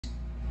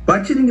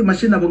bakiringa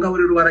imashini abo ngabo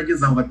rero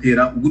barageze aho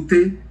batera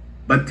ubute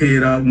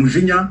batera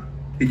umujinya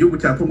igihugu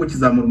cya Kongo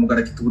kizamura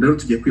umugara kitubu rero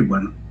tugiye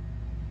kwirwana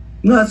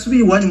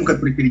mwasubiye iwanyu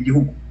mukaturikira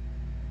igihugu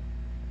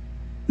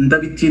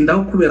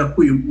ndabitindaho kubera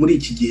ko muri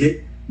iki gihe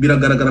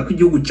biragaragara ko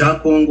igihugu cya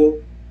Kongo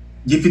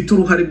gifite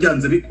uruhare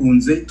byanze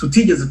bikunze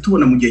tutigeze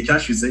tubona mu gihe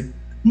cyashize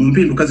mu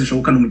mpinduka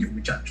zishoboka no mu gihugu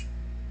cyacu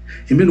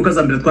impinduka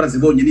za mbere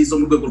twarazibonye n'izo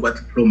mu rwego rwa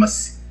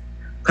diplomasi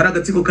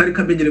karagatsiko kari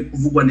kamenyere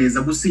kuvugwa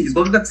neza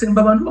gusingizwa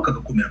kagatsemba abantu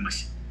bakagakomera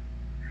amashyi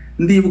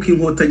ndibuka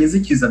inkotanyi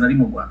zikizana ari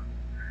mu Rwanda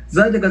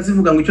zajyaga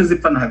zivuga ngo icyo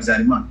zipfa na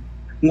Habyarimana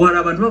ngo hari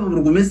abantu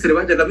b'aburugumestre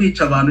bajyaga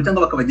bica abantu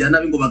cyangwa bakabajyana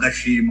nabi ngo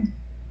bagashimwa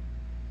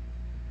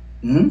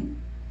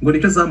ngo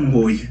nicyo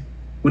zamuhoye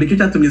ngo nicyo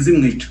cyatumye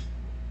zimwica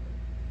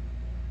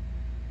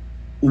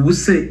ubu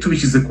se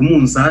tubishyize ku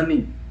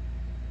munzani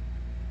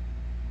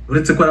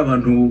uretse ko ari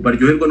abantu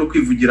baryoherwa no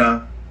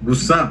kwivugira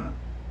gusa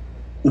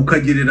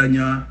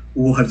ukagereranya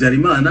uwo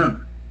Habyarimana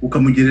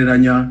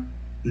ukamugereranya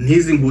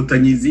n'izi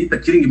nkotanyi zita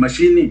kiringa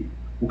imashini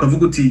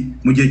ukavuga uti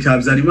mu gihe cya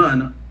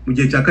Habyarimana mu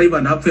gihe cya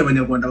Kayibanda hapfuye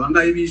abanyarwanda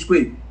bangahe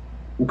bishwe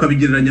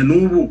ukabigereranya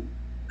n'ubu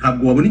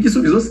ntabwo wabona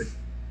igisubizo se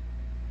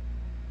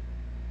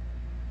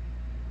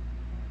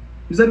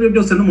bizaribyo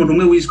byose n'umuntu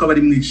umwe wishwa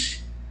bari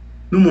mwishi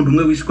n'umuntu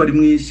umwe wishwa ari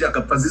mwishi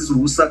agapaziza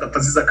ubusa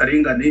agapaziza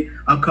akarengane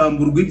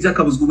akamburwa ibyo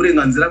akabuzwa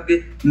uburenganzira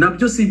bwe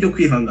nabyo si ibyo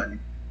kwihangana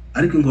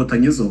ariko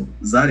inkotanyi zo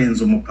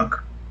zarenze umupaka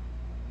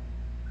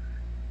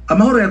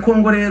amahoro ya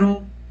Kongo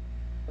rero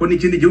ko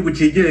n'ikindi gihugu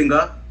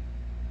cyigenga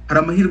hari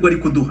amahirwe ari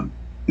kuduha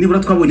nibura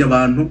twabonye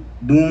abantu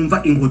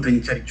bumva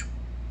inkotanyi cyari cyo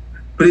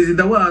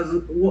perezida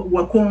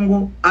wa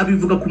Kongo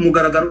abivuga ku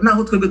mugaragaro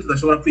naho twebwe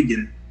tudashobora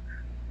kwigerera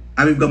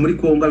abivuga muri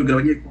Kongo abibwira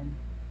abanyekongo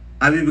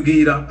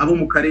abibwira abo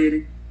mu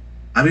karere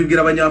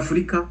abibwira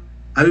abanyafurika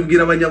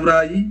abibwira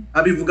abanyaburayi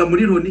abivuga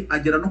muri Loni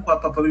agera no kwa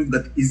papa bivuga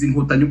ati izi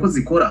nkotanyi uko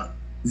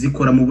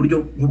zikora mu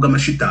buryo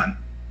bw'amashitani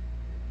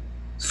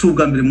si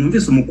ubwa mbere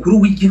mwumvise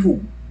umukuru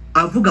w'igihugu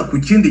avuga ku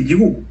kindi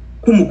gihugu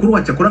ko umukuru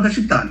wacyo akora nka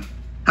shitani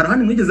hari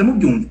ahandi mwigeze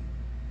mubyumva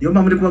niyo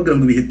mpamvu ndi kubabwira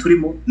ngo ibihe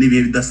turimo ni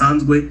ibihe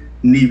bidasanzwe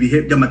ni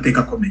ibihe by'amateka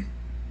akomeye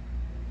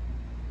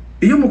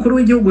iyo umukuru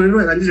w'igihugu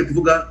rero yarangije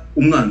kuvuga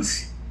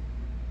umwanzi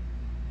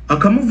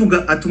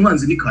akamuvuga ati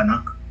umwanzi ni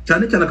kanaka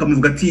cyane cyane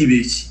akamuvuga ati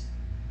yibeshye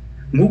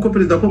nk'uko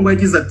perezida wa Kongo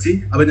yagize ati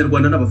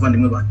abanyarwanda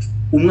n'abavandimwe bacu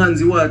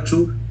umwanzi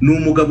wacu ni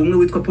umugabo umwe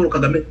witwa Paul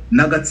Kagame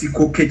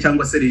n'agatsiko ke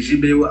cyangwa se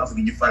regime yewe avuga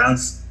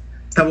igifaransa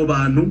tabo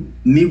bantu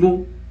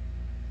nibo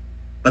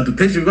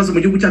baduteje ibibazo mu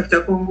gihugu cyacu cya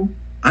Kongo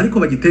ariko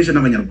bagiteje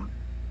n'abanyarwanda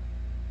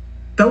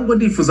tabwo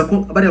ndifuza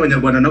ko bari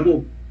abanyarwanda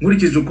nabo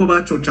nkurikije uko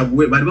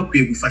bacocaguwe bari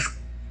bakwiye gufashwa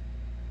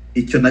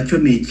icyo nacyo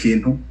ni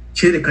ikintu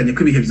cyerekanye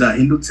ko ibihe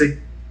byahindutse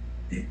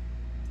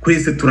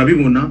kwese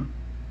turabibona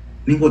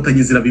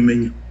n'inkotanyi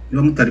zirabimenya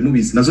niba mutari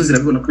mubizi nazo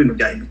zirabibona ko ibintu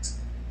byahindutse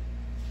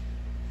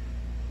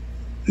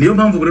niyo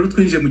mpamvu rero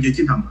twinjiye mu gihe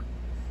cy'intambara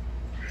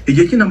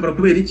igihe cy'intambara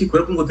kubera iki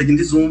kubera ko inkotanyi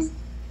ndizumva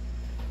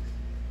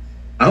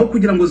aho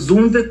kugira ngo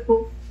zumve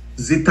ko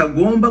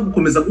zitagomba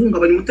gukomeza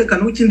guhungabanya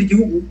umutekano w'ikindi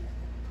gihugu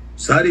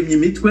zaremye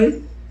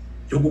imitwe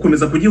yo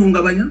gukomeza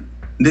kugihungabanya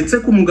ndetse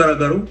ku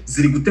mugaragaro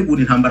ziri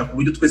gutegura intambara ku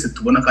buryo twese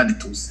tubona kandi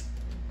tuzi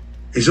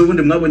ejo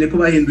bundi mwabonye ko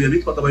bahinduye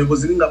bitwaga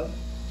abayobozi b'ingabo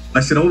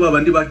bashyiraho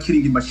babandi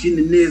bakiringa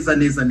imashini neza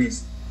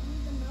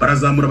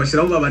barazamura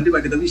bashyiraho babandi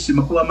bagenda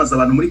bishima ko bamaze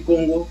abantu muri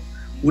Kongo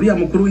uriya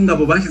mukuru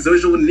w'ingabo bashyizeho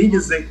ejo bundi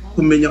nigeze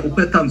kumenya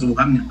uko yatanze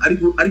ubuhamya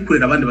ari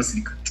kurera abandi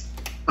basirikare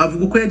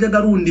avuga uko yajyaga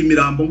arunda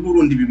imirambo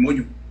nk'urundi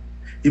bimonyo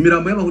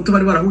imirambo y'abahutu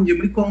bari barahungiye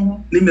muri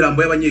Kongo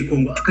n'imirambo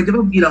y'abanyekongo akajya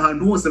babwira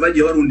ahantu hose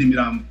bagiye barunda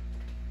imirambo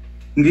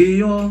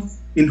ngiyo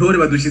intore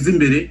badushyize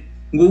imbere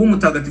ngo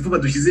umutagatifu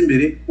badushyize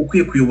imbere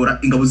ukwiye kuyobora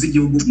ingabo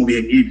z'igihugu mu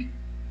bihe nk'ibi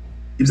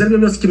ibyo ari byo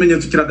byose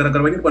ikimenyetso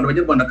kiragaragara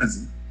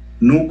abanyarwandakazi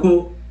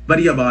nuko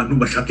bari abantu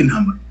bashaka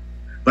intambara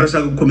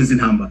barashaka gukomeza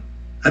intambara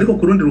ariko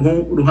ku rundi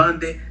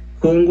ruhande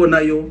Kongo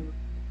nayo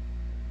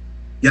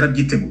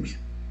yarabyiteguye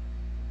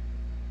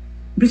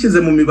bishyize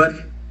mu mibare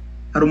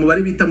hari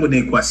umubare bita ngo ni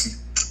equation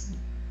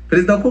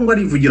perezida wa Kongo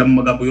arivugira mu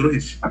magambo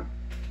yoroheje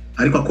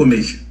ariko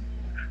akomeje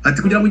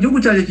ati kugira ngo igihugu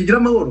cyaje kigira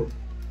amahoro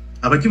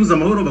abakibuza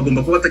amahoro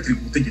bagomba kuba batakiri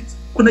ku butegetsi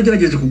ko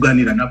nagerageje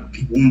kuganira nabo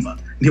ntibumva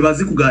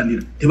ntibazi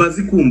kuganira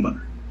ntibazi kumva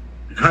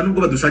nta nubwo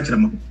badushakira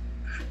amahoro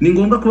ni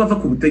ngombwa ko bava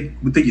ku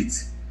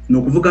butegetsi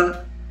no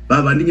kuvuga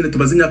babandi nyine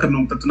tubazi imyaka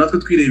 30 natwe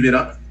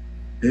twirebera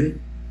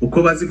uko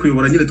bazi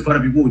kuyobora nyine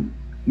twarabibonye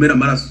mera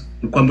amaraso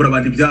no kwambura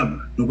abandi byabo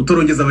no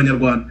gutorongeza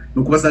abanyarwanda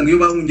no kubasanga iyo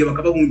bahungiye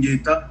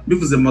bakabahungeta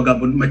bivuze mu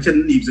magambo make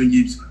n'ibyo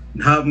ngibyo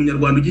nta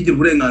munyarwanda ugigira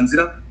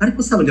uburenganzira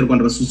ariko se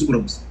abanyarwanda basuzugura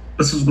gusa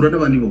basuzugura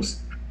n'abandi bose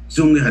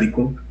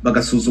by'umwihariko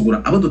bagasuzugura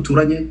abo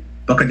duturanye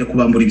bakajya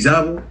kubambura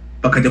ibyabo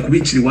bakajya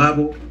kubicira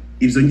iwabo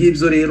ibyo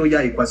ngibyo rero ya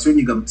equation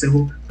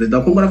yigarutseho perezida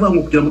wa Kongo aravuga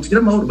ngo kugira ngo tugire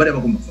amahoro bari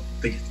bagomba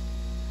gutegeka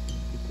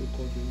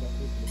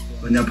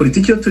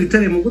abanyapolitiki yo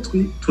turitereye mu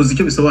gutwi tuzi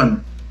icyo bisobanura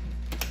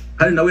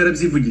hari nawe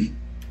yarabyivugiye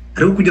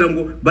ariko kugira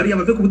ngo bari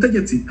abave ku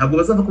butegetsi ntabwo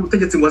bazava ku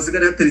butegetsi ngo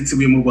hasigare hateritse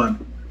ibuye mu Rwanda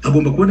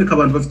hagomba kuboneka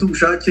abantu bafite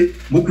ubushake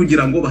bwo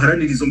kugira ngo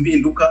baharanire izo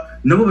mbinduka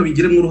nabo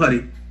babigiremo uruhare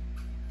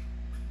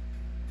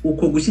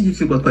uko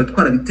gushyigikirwa twari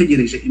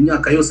twarabitegereje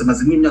imyaka yose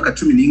maze imyaka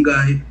 10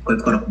 n'ingahe twari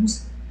twarakubuze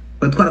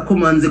twari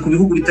twarakomanze ku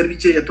bihugu bitari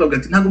bikeya tuvuga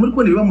ati ntago muri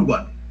kubona ibiba mu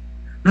Rwanda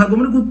ntago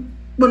muri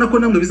kubona ko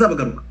namwe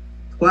bizabagaruka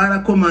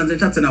twarakomanze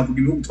nshatse navuga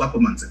ibihugu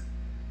twakomanze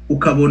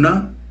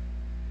ukabona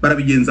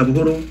barabigenza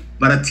buhoro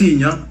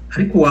baratinya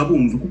ariko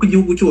wabumva kuko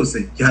igihugu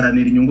cyose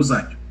giharanira inyungu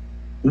zacyo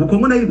ubu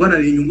Kongo nayo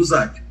irwanira inyungu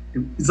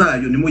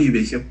zayo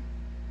nimuyibeshyeho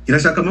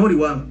irashaka amahoro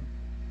iwabo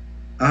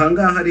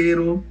ahangaha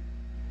rero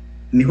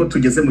niho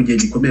tugeze mu gihe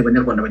gikomeye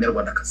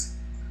abanyarwandakazi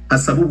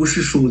hasaba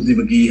ubushishozi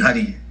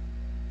bwihariye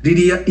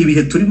ririya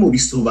ibihe turimo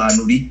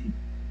bisobanuri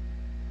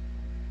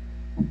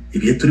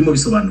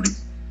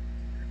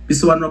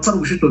bisobanura ko ari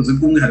ubushishozi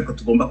bw'umwihariko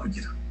tugomba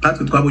kugira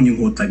natwe twabonye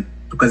inkotanyi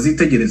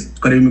tukazitegereza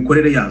tukareba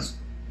imikorere yazo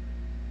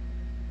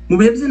mu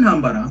bihe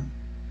by'intambara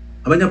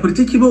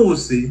abanyapolitiki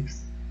bose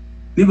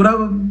nibura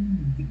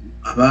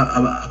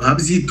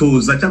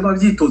ababyitoza cyangwa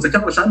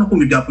bashaka no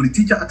kumva ibya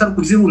politiki atari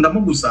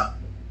kubyirundamo gusa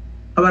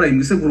abaraye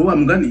imiseguro wa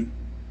mugani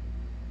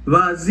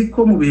bazi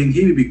ko mu bihe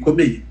ngibi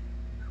bikomeye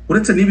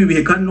uretse n'ibi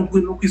bihe kandi no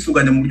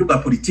kwisuganya mu buryo bwa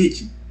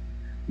politiki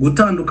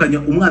gutandukanya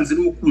umwanzi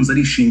n'umukunzi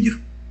ari ishingiro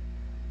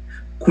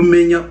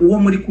kumenya uwo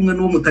muri kumwe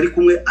n'uwo mutari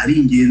kumwe ari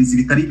ingenzi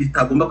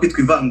bitagomba kwitwa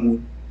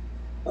ivangura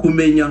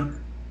kumenya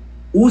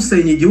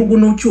usenya igihugu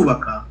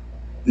n'ucyubaka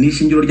ni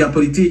ishingiro rya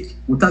politiki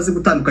utazi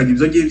gutandukanya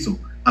ibyo ngibyo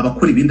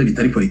abakora ibindi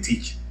bitari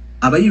politiki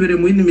abayibereye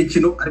mu yindi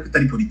mikino ariko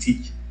itari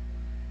politiki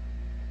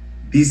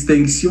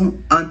distinction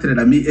entre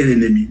l'ami et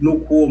l'ennemi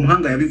nuko uwo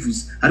muhanga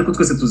yabivuze ariko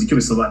twese tuzi icyo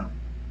bisobanura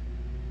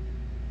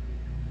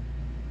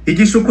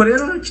igishuko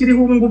rero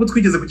kiriho ubu ngubu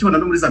twigeze kukibona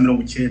no muri za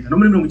 90 no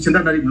muri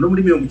 91 no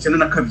muri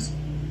 92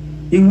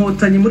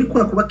 inkotanyi muri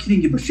kwa kuba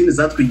kiringi machine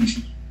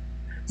zatwigishije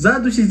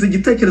zadushyize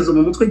igitekerezo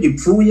mu mutwe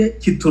gipfuye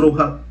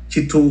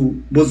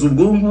kituboza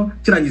ubwonko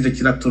kirangije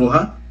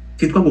kiratoroha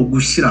kitwa ngo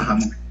gushyira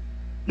hamwe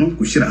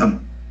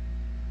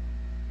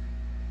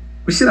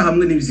gushyira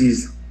hamwe ni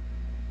byiza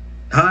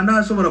nta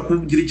nashobora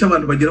kugira icyo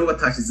abantu bageraho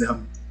batashyize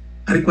hamwe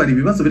ariko hari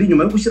ibibazo biri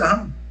inyuma yo gushyira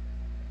hamwe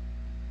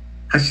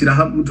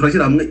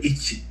turashyira hamwe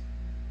iki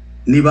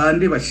ni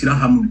bande bashyira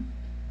hamwe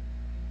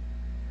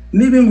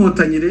niba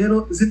inkotanyi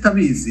rero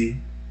zitabizi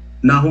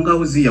naho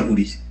ngaho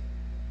ziyahuriye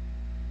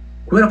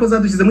kubera ko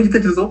zadushyizemo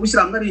igitekerezo cyo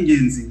gushyira hamwe ari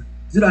ingenzi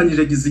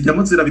zirangije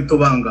gizijyamo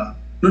zirabitobanga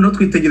noneho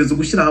twitegereza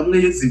gushyira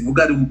hamwe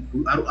zivuga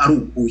ari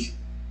ukuye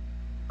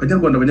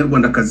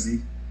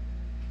abanyarwandakazi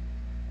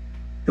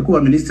kuba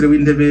ministre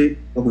w'intebe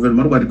wa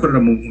guverinoma y'u Rwanda ikorera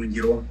mu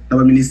ngiro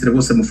n'abaministre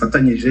bose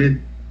mufatanyije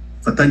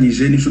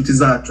n'inshuti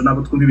zacu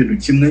nabo twumva ibintu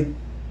kimwe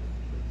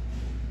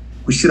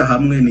gushyira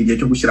hamwe ni igihe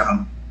cyo gushyira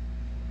hamwe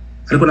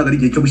ariko nagari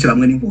igihe cyo gushyira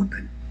hamwe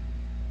n'inkotanyi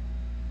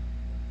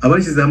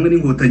abashyize hamwe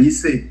n'inkotanyi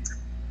se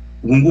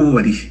ubu ngubu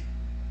barihe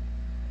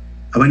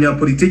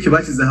abanyapolitiki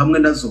bashyize hamwe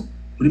nazo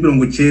muri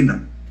 90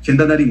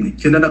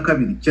 91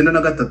 92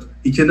 93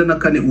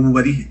 94 ubu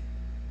barihe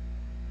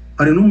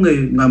hari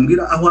numwe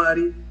mwambwira aho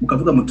ari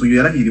mukavuga mutuyo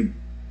yarahiriwe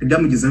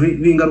ibyamugizeho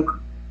ingaruka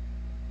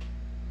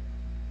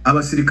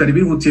abasirikari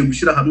bihutiye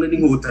gushyira hamwe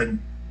n'inkotanyi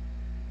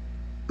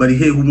bari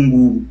hehe ubu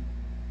ngubu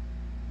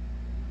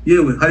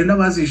yewe hari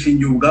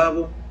n'abazishingiye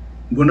ubwabo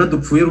mbona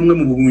dupfuye rumwe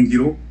mu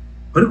buhungiro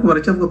ariko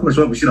baracyavuga ko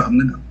bashobora gushyira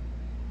hamwe na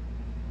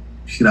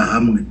gushyira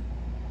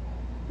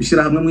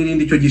hamwe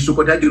mwirinde icyo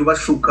gishuko ntihagire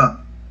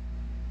ubashuka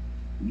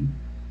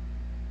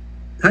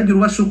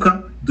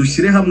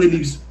dushyire hamwe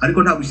n'ibyo ariko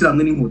nta gushyira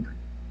hamwe n'inkotanyi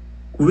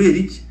kubera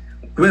iki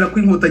kubera ko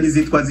inkotanyi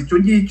zitwaza icyo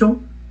ngicyo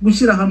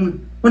gushyira hamwe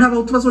ngo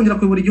ntabahutu bazongera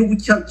kuyobora igihugu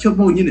cyo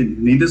bonyine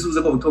ninde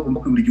subiza ko abahutu bagomba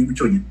kuyobora igihugu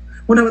cyonyine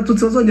ngo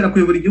n'abatutsi bazongera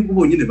kuyobora igihugu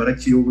bonyine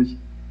barakiyoboye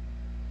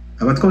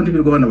abatwa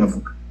ntibirwa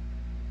banabavuga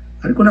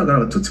ariko ntabwo ari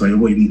abatutsi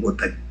bayoboye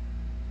inkotanyi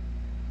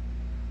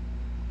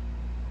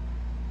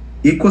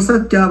ikosa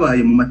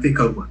ryabaye mu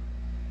mateka y'u Rwanda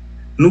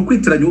ni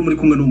ukwitiranya uwo muri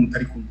kumwe n'uwo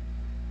mutari kumwe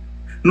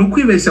ni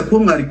ukwibeshya ko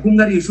mwari kumwe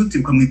ari inshuti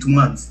ukamwita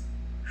umwanzi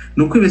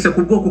ni ukwibeshya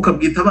ku bwoko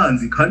ukabwita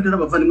abanzi kandi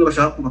n'abavandimwe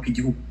bashaka kubaka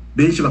igihugu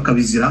benshi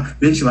bakabizira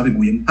benshi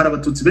babiguyemo hari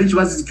abatutsi benshi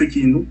bazize icyo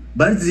kintu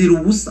bazira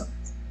ubusa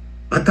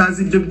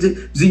batazi ibyo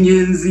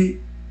by'inyenzi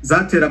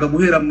zateraga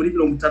guhera muri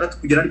 60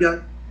 kugera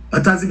ryari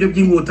batazi ibyo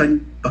by'inkotanyi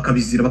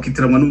bakabizira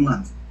bakitiranwa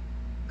n'umwanzi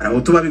hari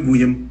abo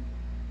tubabiguyemo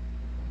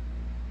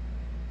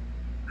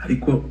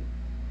ariko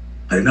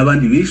hari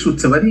n'abandi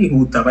bishutse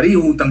barihuta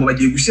ngo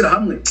bagiye gushyira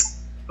hamwe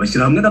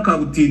bashyira hamwe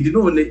n'akabutindi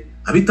none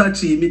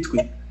abitaciye imitwe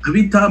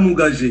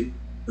abitamugaje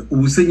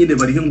ubuse nyine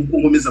barihe nk'uko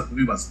nkomeza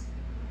kubibaza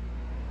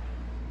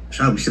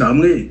ashaka gushyira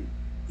hamwe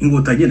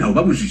inkotanyi ntawe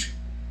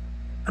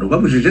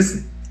babujije se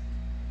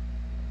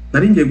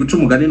nari ngiye guca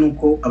umugani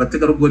nuko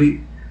abategarugori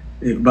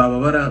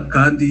bababara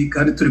kandi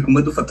turi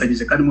kumwe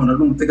dufatanyije kandi umuntu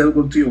ari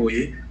umutegarugori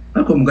tuyoboye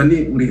ariko mugani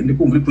ndi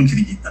kumva uri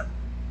kunkirigita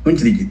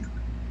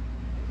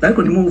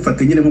ariko ndimo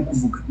gufata nyine nko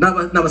kuvuga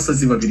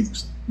n'abasazi babiri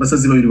gusa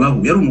abasazi babiri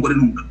bahuye ari umugore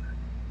n'umugabo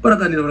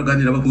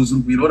baraganira bahuza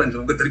urugwiro barangije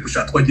bavuga atari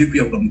gushaka twagiye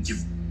kwiyahura mu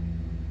kivu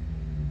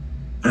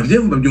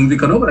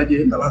babyumvikanaho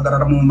baragenda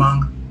bahagarara mu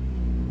manga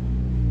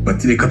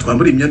bati reka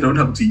twambure imyenda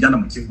ntabwo tuyijyana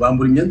mu kivu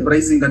bambura imyenda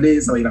barayizinga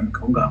neza bayirambika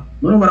aho ngaho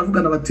noneho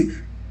baravugana bati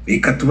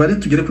reka tubare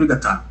tugere kuri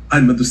 5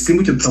 hanyuma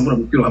dusimbuke dutambura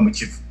mu kwiroha mu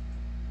kivu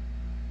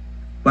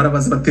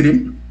barabaza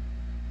baterima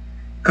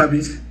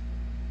 2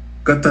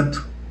 3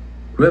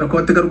 kubera ko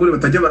abategarugori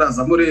batajya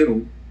barazamo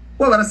rero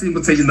wa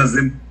barasimbutse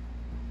yinazemo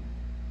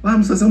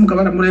bamusaza mu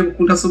kabara murebe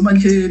ukunda soma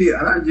nkeri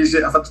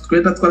arangije afata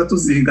twenda twara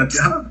tuzinga ati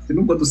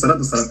nubwo dusara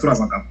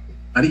turabagabo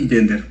ari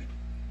igendera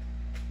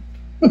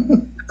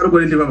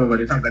arugore ndi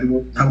bababare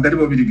ntabwo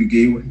aribo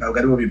biribigiwe ntabwo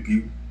aribo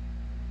bibwiwe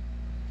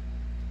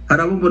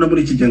harabo mbona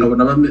muri iki gihe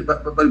ngabona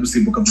bari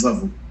gusimbuka vuba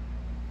vuba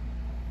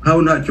nkaho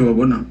ntacyo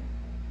babona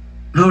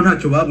nkaho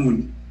ntacyo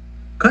babonye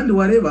kandi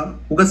wareba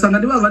ugasanga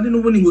ni babandi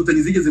n'ubundi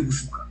inkotanyi zigeze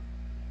gushuka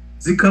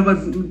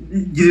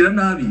zikabagirira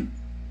nabi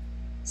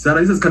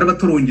zarangiza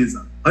zikanabatorongeza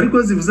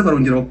ariko zivuze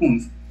barongera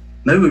bakumva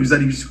nayo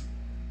bizari byo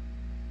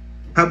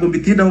ntabwo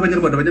mbitindaho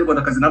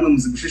abanyarwandakazi namwe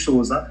muzi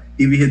gushishoza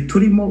ibihe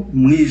turimo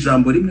mu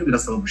ijambo rimwe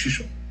birasaba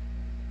gushishoza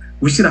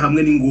gushyira hamwe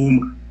ni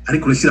ngombwa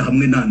ariko urashyira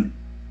hamwe nane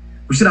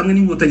gushyira hamwe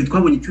n'inkotanyi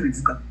twabonye icyo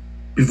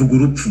bivuga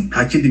urupfu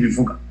nta kindi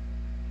bivuga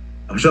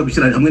abashaka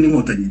gushyira hamwe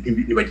n'inkotanyi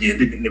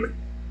ntibagende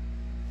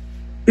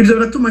ibyo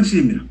biratuma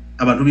nshimira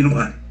abantu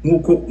b'intwari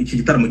nk'uko iki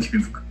gitaramo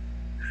kibivuga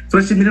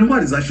turashimira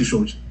intwari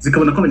zashishoje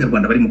zikabona ko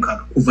abanyarwanda bari mu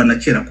kaga kuva na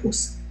kera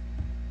kose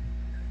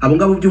abo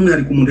ngabo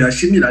by'umwihariko umuntu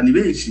yashimira ni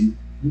benshi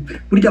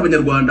burya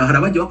abanyarwanda hari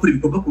abajya bakora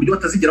ibikorwa ku buryo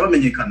batazigera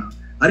bamenyekana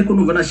ariko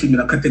numva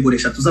nashimira kategori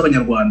 3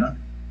 z'abanyarwanda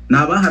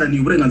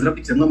nabaharaniye uburenganzira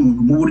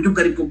bw'ikiremwamuntu mu buryo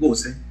bwari bwo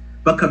bwose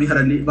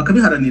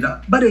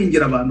bakabiharanira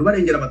barengera abantu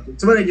barengera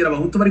abatutsi barengera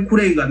abahutu bari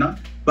kurengana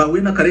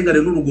bahuye n'akarengane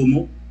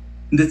n'urugomo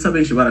ndetse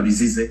abenshi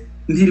barabizize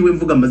ndiriwe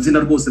mvuga amazina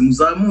rwose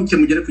muzamuke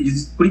mugere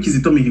kuri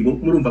Kizito Mihigo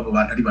murumva abo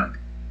bantu ari bande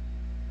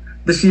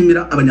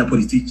ndashimira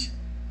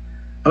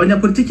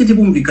abanyapolitiki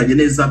ntibumvikanye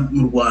neza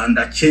mu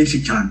Rwanda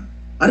kenshi cyane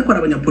ariko ari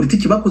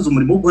abanyapolitiki bakoze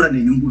umurimo wo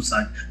guharanira inyungu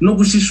rusange no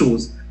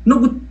gushishoza no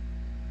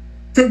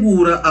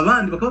gutegura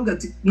abandi bakavuga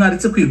ati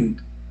mwaretse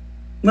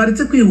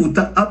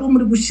kwihuta abo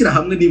muri gushyira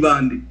hamwe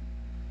n'ibandi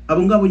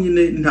abo ngabo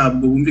nyine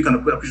ntabwo bumvikana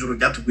kubera ko ijoro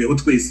ryatuguyeho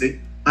twese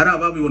ari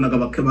ababibonaga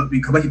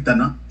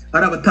bikabahitana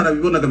ari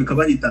abatarabibonaga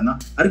bikabahitana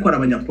ariko ari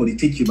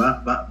abanyapolitiki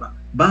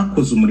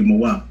bakoze umurimo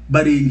wabo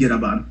barengera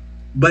abantu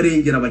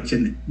barengera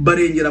abakene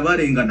barengera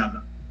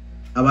barenganaga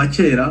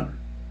abakera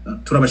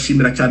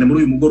turabashimira cyane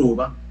muri uyu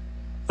mugoroba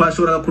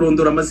twashobora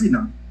kurondora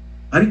amazina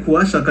ariko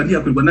washaka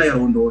ntiyakwirwa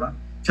n'ayarondora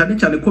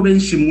cyane ko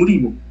benshi muri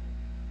bo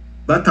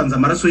batanze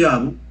amaraso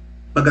yabo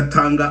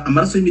bagatanga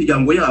amaraso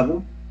y'imiryango yabo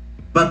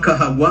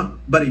bakahagwa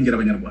barengera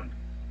abanyarwanda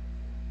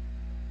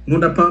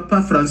nkunda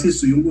Papa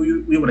Francis uyu nguyu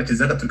uyobora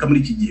Kiliziya Gatolika muri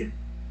iki gihe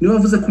niwe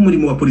wavuze ko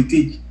umurimo wa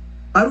politiki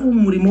ari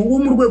umurimo wo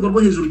mu rwego rwo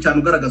hejuru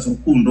cyane ugaragaza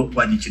urukundo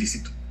rwa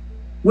gikirisitu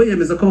we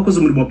yemeza ko abakoze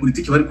umurimo wa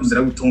politiki bari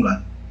kuzira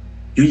gutungana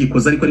iyo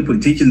yikoze ariko ari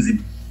politiki nzima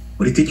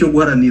politiki yo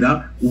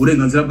guharanira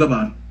uburenganzira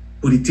bw'abantu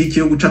politiki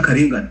yo guca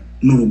akarengane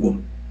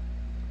n'urugomo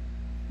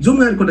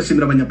by'umwihariko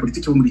ndashimira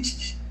abanyapolitiki bo muri iki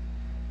gihe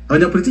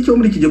abanyapolitiki bo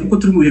muri iki gihe kuko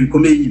turi mu bihe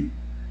bikomeye nyine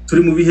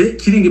turi mu bihe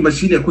kiringa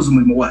imashini yakoze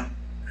umurimo wayo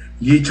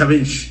yica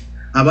benshi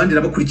abandi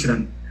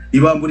irabakurikirana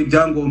ibambura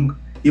ibyangombwa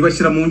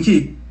ibashyira mu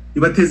nkiko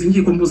ibateza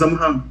inkiko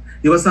mpuzamahanga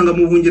ibasanga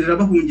mu buhungiro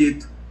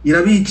irabahungeta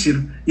irabicira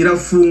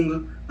irafunga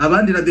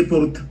abandi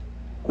iradeporta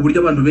ku buryo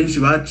abantu benshi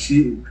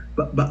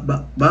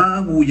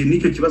bahuye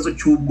n'icyo kibazo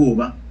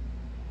cy'ubwoba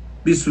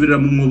bisubirira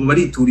mu mwobo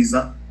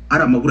barituriza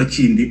ari amabura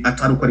kindi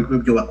atari uko ari kubyo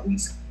byo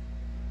bakunze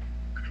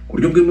ku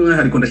buryo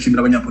bw'umwihariko ndashimira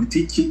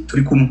abanyapolitiki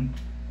turi kumwe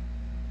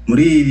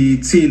muri iri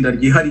tsinda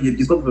ryihariye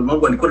ryitwa guverinoma y'u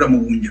Rwanda ikorera mu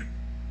buhungiro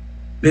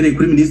bereye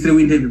kuri minisitiri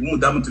w'intebe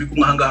w'umudamu turi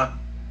kumwe ahangaha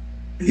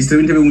minisitiri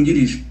w'intebe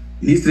wungirije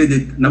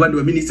minisitiri n'abandi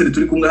ba minisitiri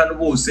turi kumwe hano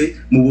bose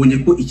mubonye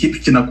ko ikipe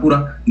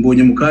kinakura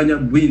mbonye mu kanya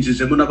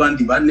bwinjijemo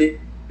n'abandi 4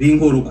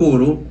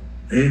 b'inkorokoro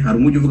hari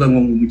umujyi uvuga ngo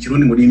mu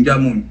Kirundi muri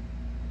imbyamunyu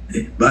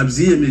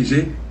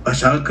babyiyemeje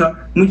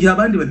bashaka mu gihe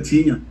abandi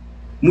batinya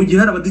mu gihe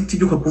hari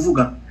abaditinyuka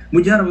kuvuga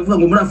mu gihe hari abavuga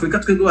ngo muri Afurika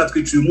twebwe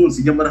batwiciye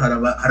umunsi nyamara hari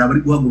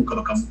abari guhaguruka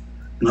bakavuga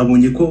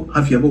mwabonye ko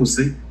hafi ya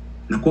bose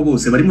nako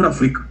bose bari muri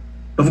Afurika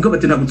bavuga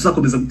bati ntabwo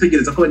tuzakomeza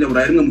gutegereza ko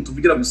abanyaburayi rimwe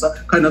mutuvugira gusa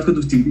kandi natwe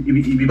dufite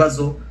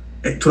ibibazo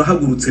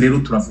turahagurutse rero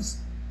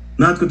turavuze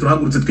natwe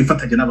turahagurutse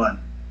twifatanye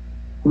n'abandi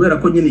kubera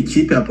ko nyine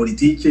ikipe ya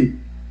politike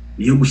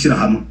niyo gushyira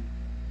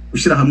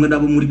hamwe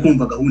nabo muri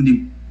kumva gahunda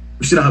imwe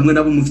gushyira hamwe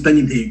nabo mufitanye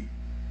intego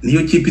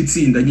niyo kipe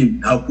itsinda nyine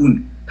nta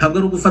kundi ntabwo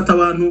ari ugufata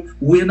abantu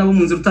uhuye nabo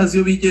mu nzira utazi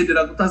iyo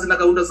bigendera utazi na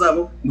gahunda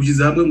zabo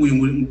ngugize hamwe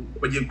ngo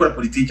bagiye gukora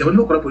politiki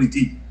abantu bakora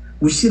politiki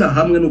gushyira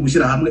hamwe no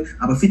gushyira hamwe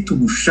abafite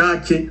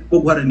ubushake bwo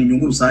guharanira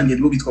inyungu rusange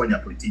nibo bitwa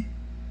abanyapolitiki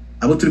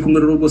abo turi kumwe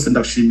rero rwose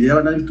ndashimiye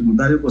abanafite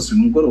umudari rwose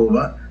uyu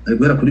mugoroba ari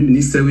guhera kuri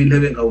minisitiri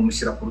w'intebe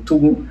ngabumushyira ku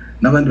rutugu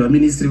n'abandi ba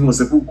minisitiri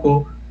bose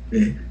kuko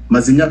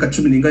maze imyaka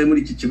 10 n'ingahe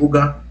muri iki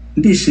kibuga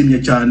ndishimye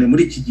cyane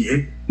muri iki gihe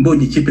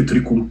mbonye ikipe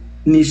turi kumwe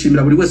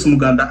nishimira buri wese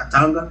umuganda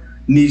atanga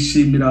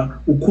nishimira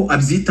uko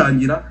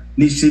abyitangira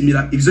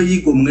nishimira ibyo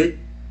yigomwe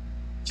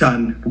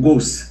cyane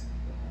rwose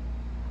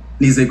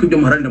nizeye ko ibyo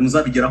muharanira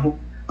muzabigeraho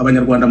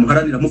abanyarwanda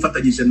muharanira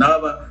mufatanyije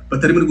n'aba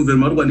batari muri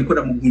guverinoma y'u Rwanda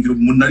ikorera mu buhungiro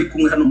umuntu ari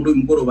kumwe hano muri uyu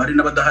mugoroba hari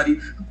n'abadahari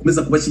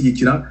bakomeza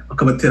kubashyigikira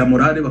bakabatera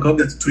morale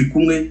bakavuga ati turi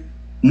kumwe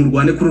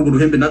murwane kuri urwo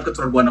ruhembe natwe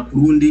turarwana ku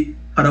rundi.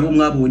 Hari abo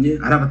mwabonye,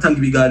 hari abatanga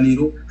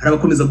ibiganiro, hari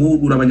abakomeza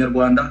guhugura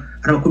abanyarwanda,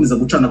 hari abakomeza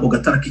gucana ko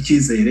gatara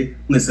k'icyizere.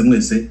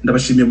 Mwese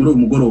ndabashimiye muri uyu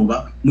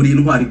mugoroba, muri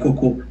intwari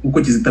koko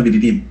uko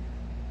kizitabiririmba.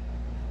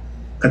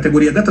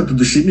 Kategori ya gatatu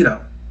dushimira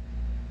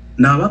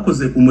ni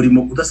abakoze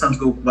umurimo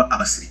udasanzwe wo kuba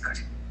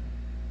abasirikare.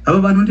 Aba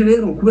bantu ndi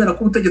rero kubera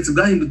ko ubutegetsi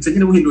bwahindutse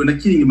nyine buhinduwe na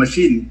killing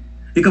machine,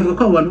 ikavuga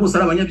ko abo bantu bose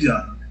ari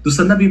abanyabyaha,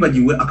 dusa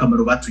nabibagiwe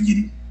akamaro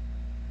batugiriye.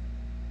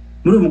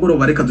 Muri uyu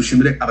mugoroba reka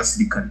dushimire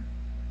abasirikare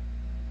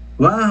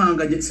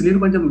bahanganye.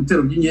 Sinirwa njya mu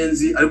bitero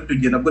by'inyenzi, ariko icyo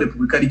gihe nabwo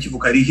Repubulika yari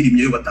ikivuka yari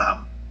ihirimye yo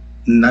bataha.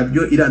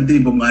 Nabyo iriya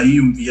ndirimbo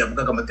mwayiyumviye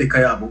yavugaga amateka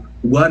yabo,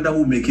 Rwanda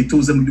humeka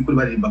ituze, mu by'ukuri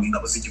baririmbaga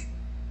ingabo z'igihugu.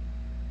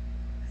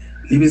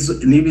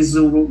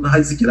 Nibizo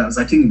hazigira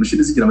za killing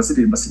machine zigira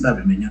abasiririmba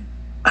sindabimenya,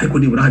 ariko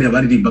nibura hari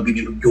abaririmbaga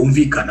ibintu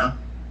byumvikana,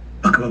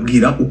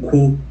 bakababwira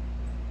uko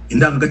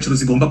indangagaciro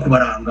zigomba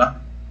kubaranga.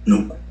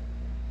 Nuko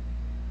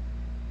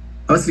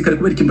abasirikare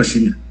kubera iki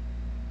mbashimira,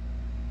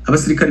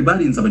 abasirikare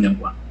barinze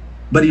abanyarwanda,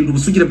 barinda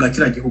ubusugire bwa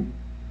kiriya gihugu,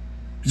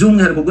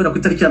 by'umwihariko guhera ku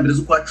itariki ya mbere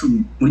z'ukwa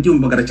 10 muri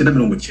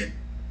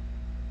 1990.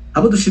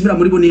 Abo dushimira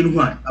muri bo ni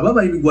intwari,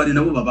 ababaye ibigwari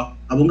nabo babaho.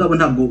 Abo ngabo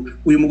ntabwo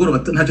uyu mugoroba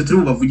ntacyo turi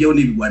bubavugeho,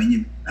 ni ibigwari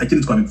nyine, nta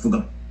kindi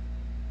twabivugaho.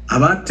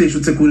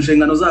 Abateshutse ku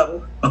nshingano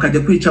zabo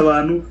bakajya kwica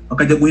abantu,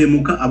 bakajya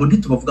guhemuka, abo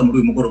ntitubavuga muri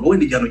uyu mugoroba,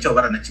 wenda igihano cyabo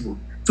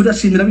baranakibona.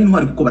 Turashimira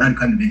b'intwari kuko barahari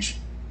kandi benshi,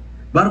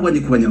 barwanye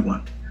ku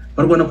banyarwanda,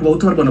 barwana ku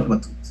bahutu, barwana ku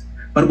batutsi,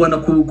 barwana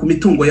ku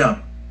mitungo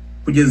yabo,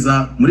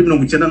 kugeza muri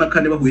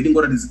 1994 bahuye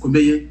n'ingorane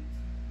zikomeye.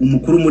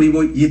 Umukuru muri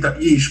bo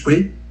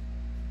yishwe,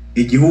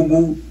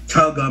 igihugu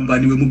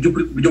cyagambaniwe mu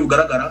by'ukuri ku buryo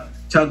bugaragara,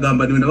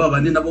 cyagambaniwe na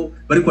babandi nabo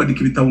bari kwandika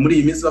ibitabo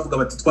muri iyi minsi bavuga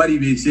bati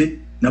twaribeshye,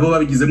 nabo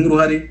babigizemo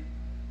uruhare.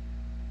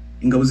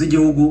 Ingabo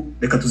z'igihugu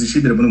reka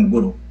tuzishimire muri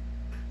mugoroba,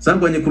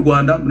 zarwanye ku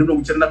Rwanda muri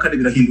 1994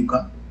 birahinduka,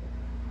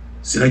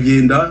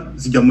 ziragenda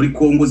zijya muri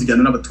Kongo,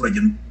 zijyana n'abaturage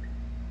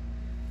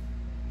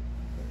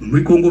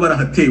muri Kongo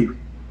barahatewe.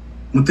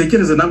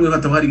 Mutekereze namwe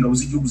hataba hari ingabo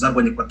z'igihugu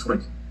zarwanye ku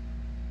baturage,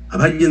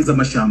 abagenza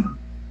amashyamba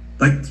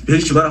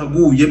benshi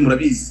barahaguye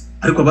murabizi,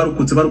 ariko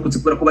barukutse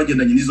kubera ko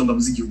bagendanye n'izo ngabo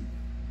z'igihugu.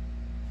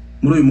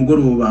 Muri uyu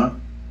mugoroba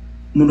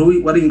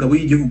umuntu wari ingabo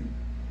y'igihugu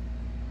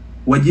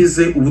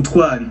wagize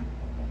ubutwari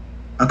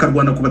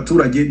akarwana ku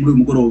baturage, muri uyu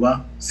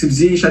mugoroba si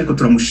byinshi ariko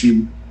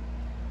turamushima.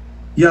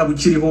 Yaba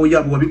ukiriho,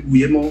 yaba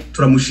wabiguyemo,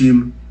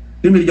 turamushima.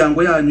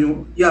 N'imiryango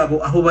yanyu yabo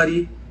aho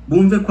bari,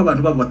 bumve ko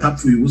abantu babo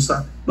batapfuye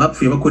ubusa,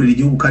 bapfuye bakorera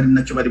igihugu kandi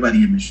nacyo bari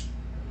bariyemeje.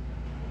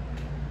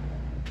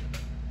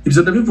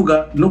 Ibyo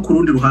ndabivuga no ku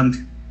rundi ruhande,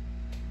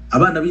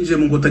 abana binjiye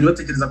mu ngotanyi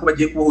batekereza ko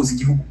bagiye kubohoza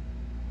igihugu,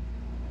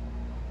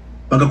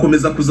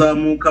 bagakomeza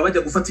kuzamuka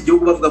bajya gufata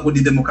igihugu bavuga ngo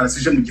ni demokarasi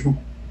ije mu gihugu,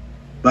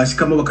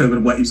 bashyikamo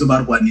bakayoberwa ibyo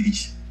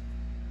barwaniriye.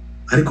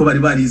 Ariko bari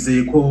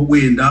barizeye ko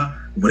wenda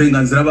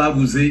uburenganzira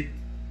babuze,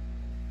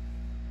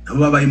 abo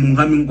babaye mu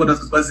nkami nk'uko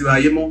natwe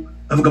twazibayemo,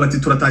 bavuga bati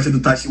turatashye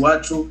dutashye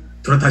iwacu,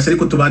 turatashye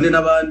ariko tubane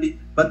n'abandi,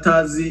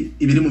 batazi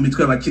ibiri mu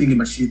mitwe y'aba killing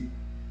machine.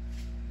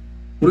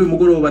 Muri uyu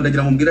mugoroba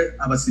ndagira ngo mbwire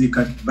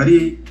abasirikare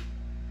bari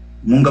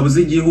mu ngabo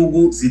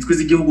z'igihugu, zitwa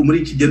iz'igihugu muri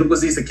iki gihe nubwo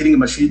zise killing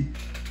machine,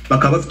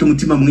 bakaba bafite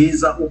umutima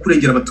mwiza wo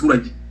kurengera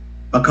abaturage,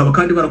 bakaba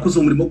kandi barakoze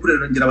umurimo wo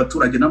kurengera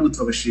abaturage. Namwe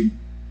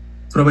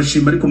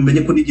turabashima, ariko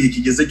mumenye ko n'igihe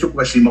kigeze cyo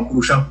kubashima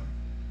kurushaho,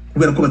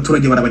 kubera ko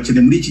abaturage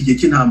barabakeneye muri iki gihe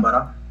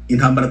cy'intambara.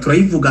 Intambara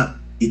turayivuga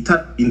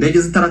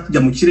indege zitaratujya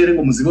mu kirere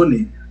ngo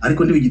muzibone,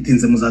 ariko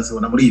ntibigitinze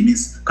muzazibona muri iyi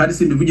minsi. Kandi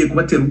simbivugiye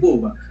kubatera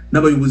ubwoba,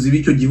 n'abayobozi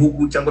b'icyo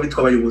gihugu cyangwa bitwa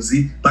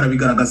abayobozi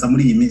barabigaragaza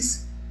muri iyi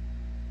minsi.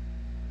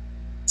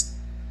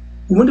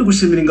 Ubundi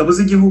gushimira ingabo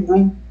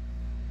z'igihugu,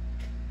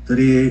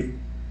 dore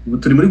ubu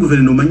turi muri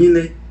guverinoma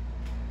nyine,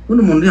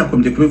 ubundi umuntu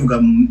yakombye kubivuga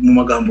mu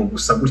magambo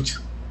gusa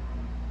gutya.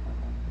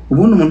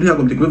 Ubundi umuntu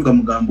yagombye kubivuga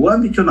mu magambo,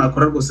 wambi icyo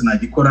nakora rwose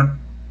nagikora.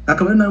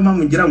 Akaba ari nayo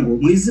mpamvu ngira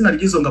ngo mu izina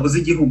ry'izo ngabo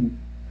z'igihugu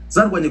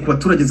zarwanye ku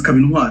baturage zikaba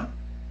intwari,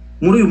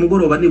 muri uyu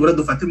mugoroba nibura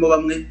dufatemo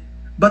bamwe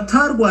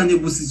batarwanye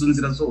gusa izo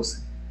nzira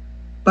zose,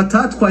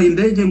 batatwaye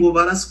indege ngo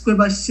baraswe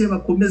bashye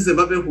bakomeze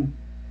babeho,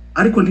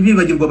 ariko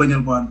ntibibagirwa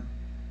abanyarwanda,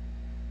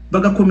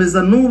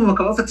 bagakomeza n'ubu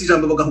bakaba bafata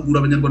ijambo bagahugura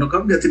abanyarwanda,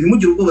 bakababwira ati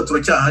ntimugire ubwoba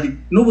turacyahari,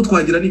 n'ubu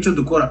twagira n'icyo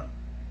dukora.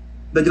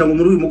 Ndagira ngo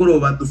muri uyu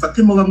mugoroba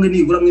dufatemo bamwe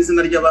nibura mu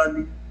izina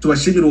ry'abandi,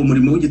 tubashimire uwo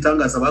murimo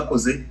w'igitangaza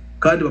bakoze,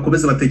 kandi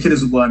bakomeze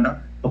batekereze u Rwanda,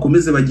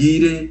 bakomeze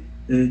bagire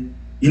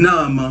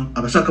inama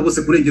abashaka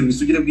bose kurengera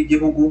ubusugire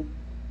bw'igihugu.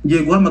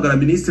 Ngiye guhamagara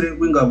Minisitiri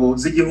w'Ingabo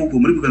z'igihugu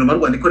muri guverinoma y'u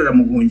Rwanda ikorera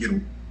mu buhungiro,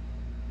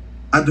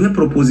 aduhe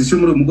proposition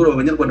muri uyu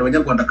mugoroba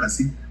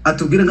abanyarwandakazi,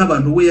 atubwire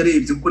nk'abantu we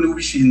yarebye kuko niwe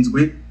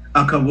ubishinzwe,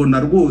 akabona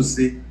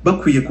rwose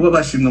bakwiye kuba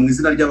bashimwa mu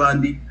izina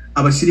ry'abandi,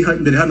 abashyiri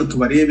imbere hano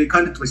tubarebe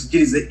kandi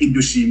tubashyikirize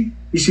iryo shimwe.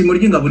 Ishimo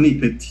ry'ingabo ni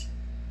ipeti,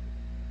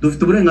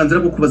 dufite uburenganzira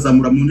bwo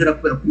kubazamura mu ntera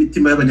kubera ko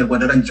imitima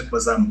y'abanyarwanda yarangije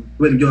kubazamura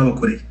kubera ibyo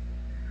babakoreye.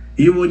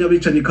 Iyo ubonye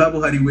abicanyi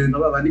kabuhariwe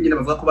nk'abandi nyine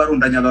bavuga ko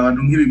barundanyaga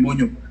abantu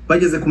nk'ibimonyo,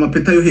 bageze ku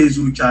mapeta yo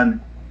hejuru cyane,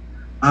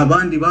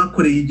 abandi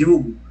bakoreye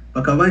igihugu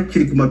bakaba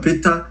bakiri ku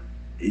mapeta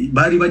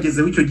bari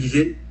bagezeho icyo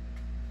gihe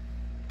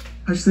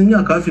hashize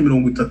imyaka hafi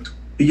 30.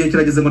 Igihe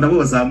kirageze ngo nabo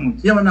bazamuke.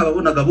 Yaba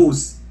nababonaga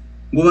bose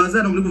ngo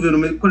bazana muri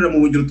guverinoma ikorera mu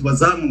buhungiro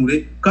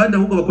tubazamure kandi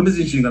ahubwo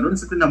bakomeze inshingano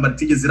ndetse ko intambara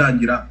itigeze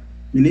irangira.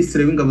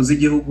 Minisitiri w'ingabo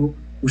z'igihugu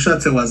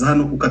ushatse waza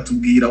hano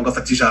ukatubwira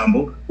ugafata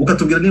ijambo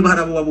ukatubwira niba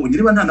hari abo wabonye,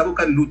 niba nta nabo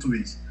kandi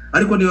ntutubeshye,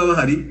 ariko niba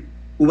bahari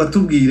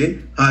ubatubwire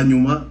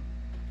hanyuma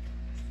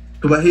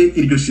tubahe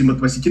iryo shimo,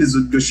 tubashyikirize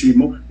iryo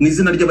shimo mu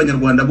izina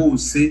ry'abanyarwanda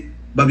bose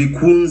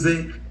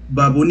babikunze,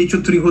 babona icyo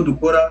turiho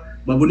dukora,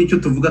 babona icyo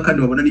tuvuga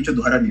kandi babona n'icyo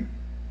duharanira.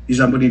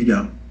 Ijambo ni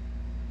ryawe.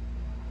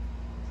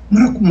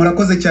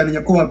 Murakoze cyane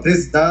nyakubahwa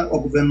perezida wa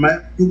guverinoma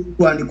y'u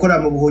Rwanda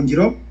ikorera mu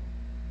buhungiro,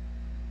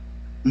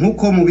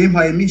 nkuko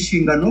mubimpaye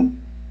inshingano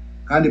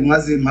kandi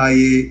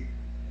mwazimpaye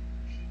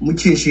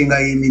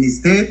mukinshinga iyi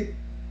ministeri.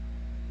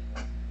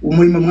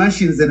 Umurimo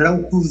mwanshinze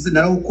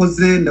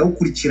narawukoze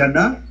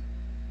ndawukurikirana,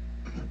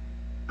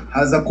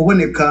 haza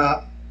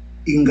kuboneka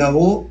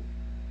ingabo,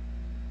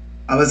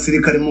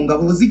 abasirikare mu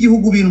ngabo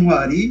z'igihugu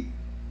b'intwari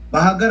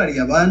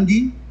bahagarariye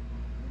abandi,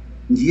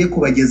 ngiye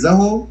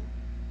kubagezaho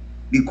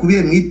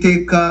bikubiye mu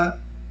iteka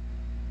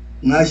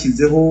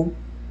mwashyizeho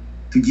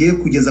tugiye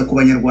kugeza ku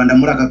banyarwanda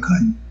muri aka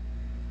kanya.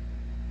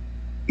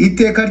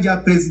 Iteka rya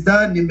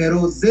perezida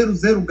nimero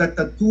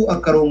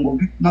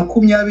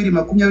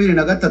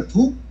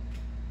 003/2023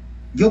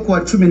 ryo kuwa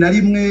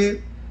 11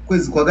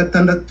 kwezi kwa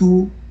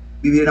gatandatu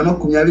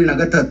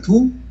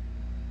 2023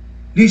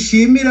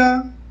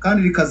 rishimira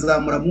kandi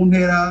rikazamura mu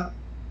ntera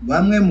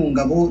bamwe mu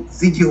ngabo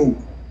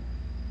z'igihugu.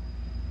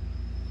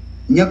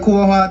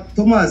 Nyakubahwa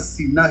Thomas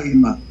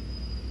Nahimana,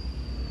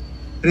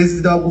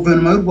 perezida wa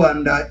guverinoma y'u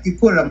Rwanda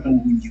ikorera mu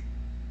buhungiro,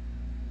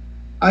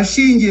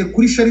 ashingiye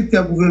kuri sharite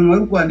ya guverinoma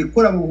y'u Rwanda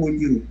ikorera mu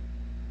buhungiro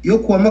yo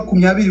kuwa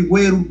 20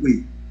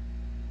 Werurwe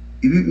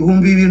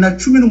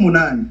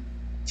 2018,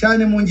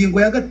 cyane mu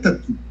ngingo ya 3,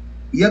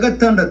 ya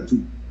 6,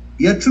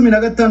 ya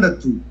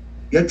 16,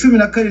 ya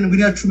 17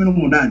 n'iya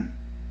 18,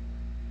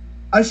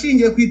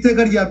 ashingiye ku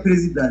iteka rya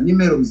perezida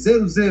nimero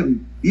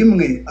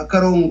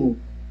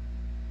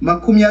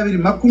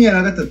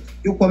 001/2023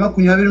 yo kuwa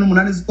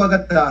 28 z'ukwa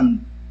gatanu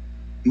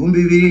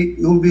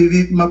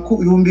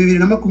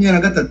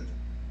 2023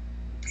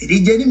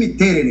 rigena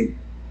imiterere,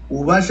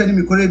 ububasha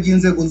n'imikorere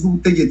by'inzego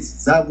z'ubutegetsi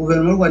za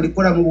guverinoma y'u Rwanda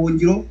ikorera mu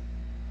buhungiro,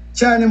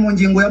 cyane mu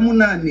ngingo ya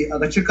 8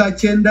 agace ka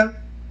 9,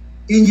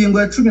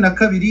 ingingo ya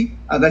 12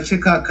 agace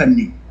ka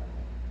 4,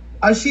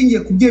 ashingiye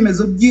ku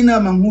byemezo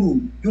by'inama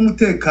nkuru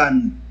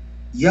y'umutekano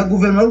ya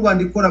guverinoma y'u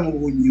Rwanda ikorera mu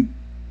buhungiro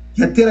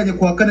yateranye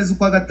kuwa 4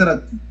 z'ukwa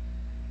gatandatu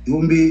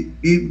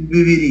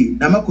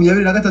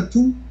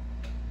 2023,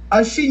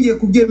 ashingiye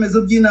ku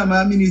byemezo by'inama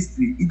ya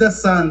minisitiri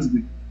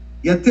idasanzwe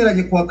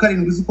yateranye kuwa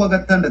 7 z'ukwa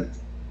gatandatu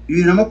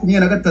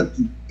 2023,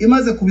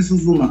 imaze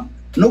kubisuzuma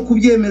no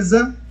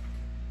kubyemeza,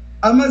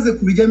 amaze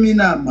kubijyamo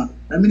inama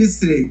na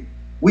minisitiri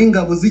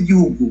w'ingabo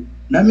z'igihugu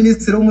na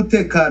minisitiri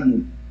w'umutekano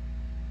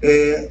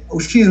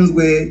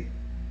ushinzwe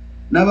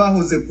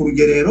n'abahoze ku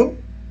rugerero,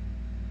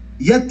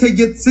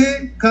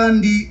 yategetse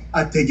kandi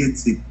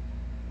ategetse.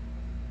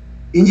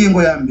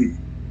 Ingingo ya mbere,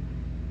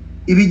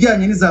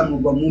 ibijyanye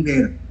n'izamurwa mu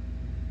ntera.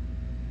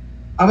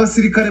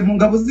 Abasirikare mu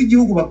ngabo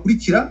z'igihugu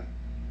bakurikira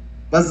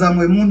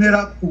bazamuwe mu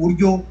ntera ku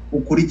buryo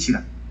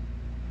bukurikira: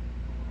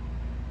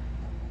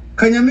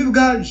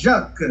 Kanyamibwa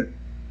Jacques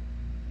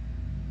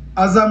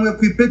azamuwe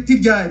ku ipeti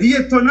rya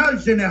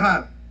Lieutenant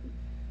General.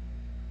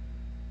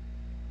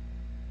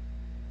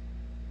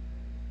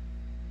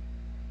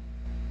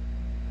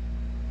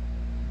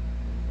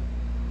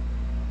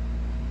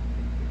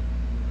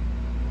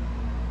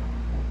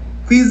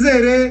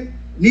 Kwizere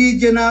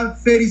Nigena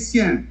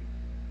Felicien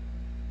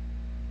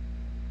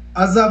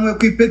azamuwe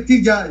ku ipeti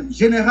rya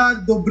General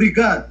de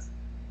Brigade.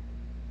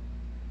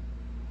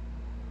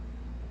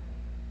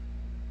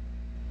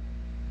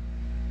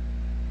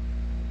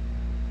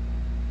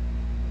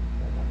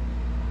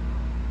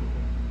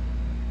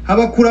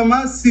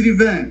 Habakurama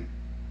Sylvain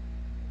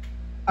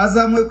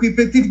azamuwe ku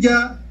ipeti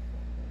rya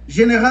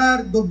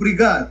General de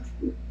Brigade.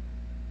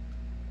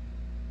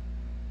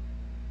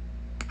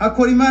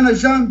 Hakorimana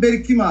Jean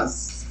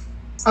Berkimas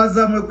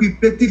azamuwe ku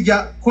ipeti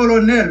rya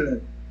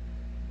Colonel.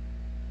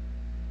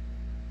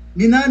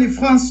 Minani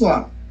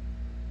François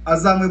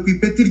azamuwe ku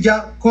ipeti rya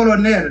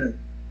Colonel.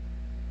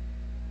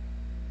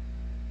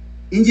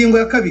 Ingingo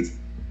ya 2,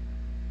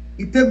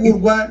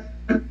 itegurwa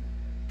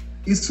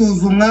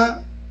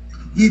isuzumwa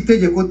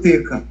ry'itegeko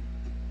teka.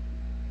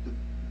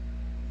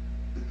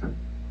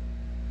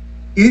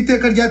 Iri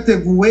teka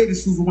ryateguwe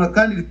risuzumwa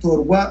kandi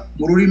ritorwa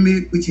mu rurimi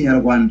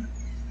rw'Ikinyarwanda.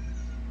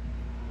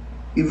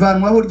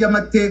 Ivanwaho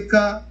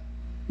ry'amateka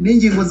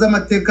n'ingingo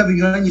z'amateka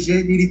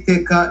binyuranyije n'iri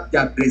teka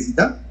rya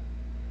perezida.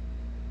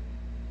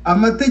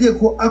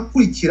 Amategeko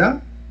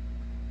akurikira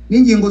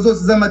n'ingingo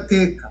zose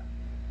z'amateka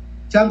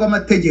cyangwa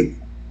amategeko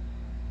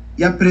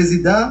ya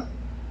perezida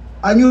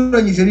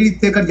anyuranyije n'iri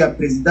teka rya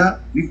perezida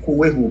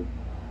bikuweho.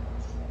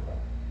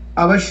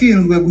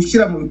 Abashinzwe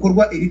gushyira mu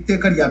bikorwa iri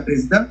teka rya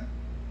perezida: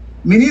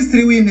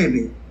 Minisitiri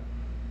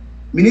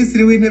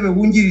w'intebe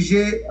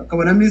wungirije,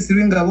 akaba na minisitiri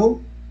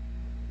w'ingabo,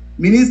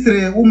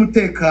 minisitiri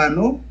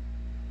w'umutekano,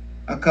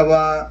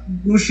 akaba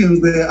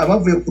n'ushinzwe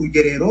abavuye ku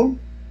rugerero,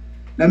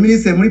 na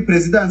minisitiri muri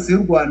perezidansi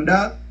y'u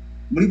Rwanda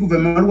muri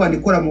guverinoma y'u Rwanda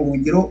ikora mu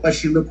buhungiro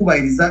bashinzwe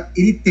kubahiriza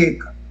iri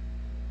teka.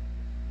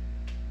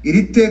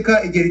 Iri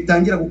teka igihe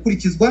ritangira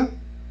gukurikizwa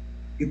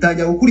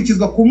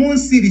ku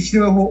munsi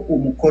rishyiriweho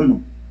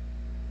umukono.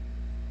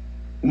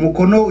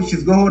 Umukono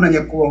ushyizweho na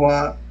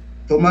nyakubahwa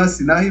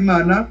Thomas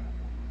Nahimana,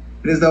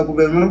 perezida wa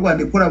guverinoma y'u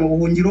Rwanda ikora mu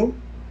buhungiro,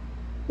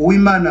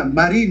 Uwimana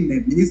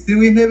Marine, minisitiri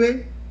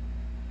w'intebe,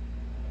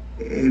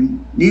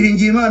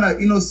 Niringiyimana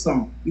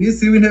Innocent,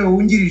 minisitiri w'intebe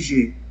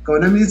wungirije akaba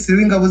na minisitiri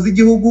w'ingabo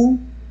z'igihugu,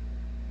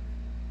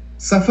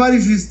 Safari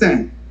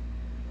Justin,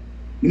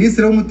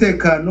 minisitiri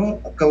w'umutekano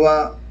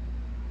akaba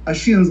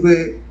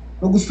ashinzwe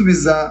no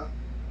gusubiza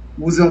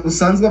ubuzima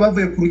busanzwe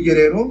bavuye ku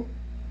rugerero.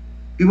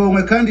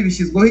 Bibonywe kandi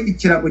bishyizweho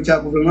ikirango cya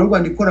guverinoma y'u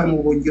Rwanda ikora mu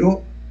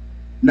buhungiro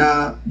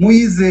na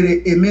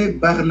Muyizere Aime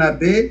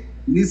Barnabe,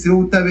 minisitiri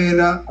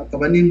w'ubutabera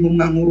akaba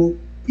n'intumwa nkuru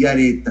ya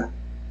leta.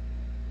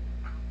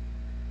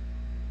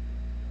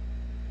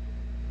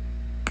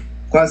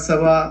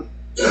 Twasaba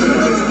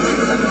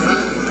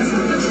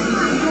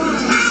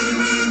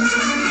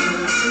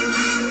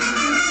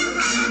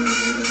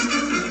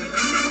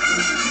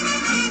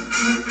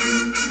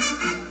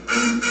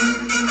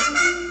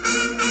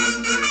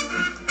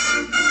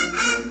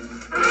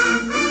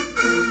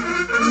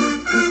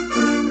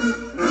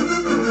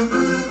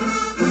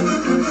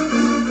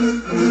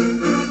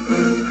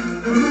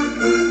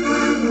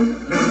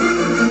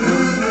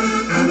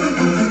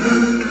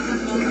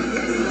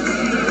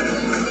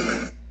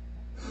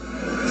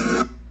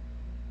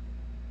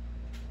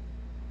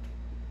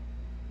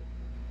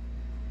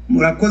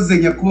murakoze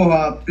nyakubahwa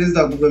perezida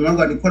wa guverinoma y'u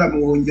Rwanda ikora mu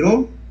buhungiro,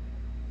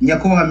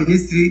 nyakubahwa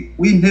minisitiri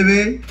w'intebe,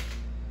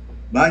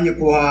 ba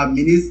nyakubahwa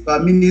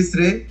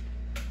minisitiri,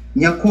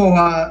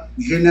 nyakubahwa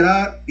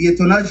general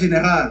lieutenant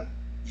general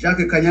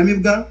Jacques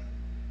Kanyamibwa,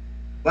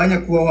 ba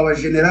nyakubahwa ba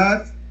general,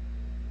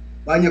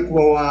 ba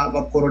nyakubahwa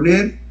ba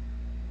colonel,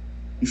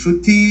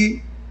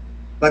 inshuti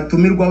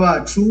batumirwa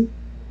bacu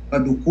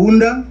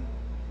badukunda,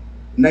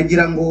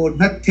 nagira ngo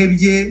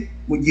ntatebye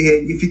mu gihe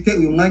gifite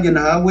uyu mwanya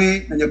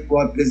nahawe na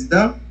nyakubahwa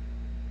perezida,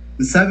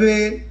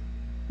 nsabe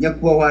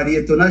nyakubahwa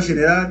lieutenant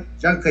general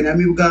Jacques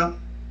Kanyamibwa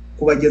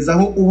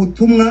kubagezaho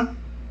ubutumwa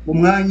mu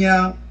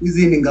mwanya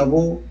w'izindi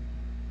ngabo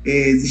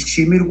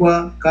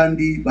zishimirwa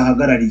kandi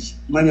bahagarariye.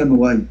 Umwanya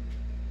n'uwanyu.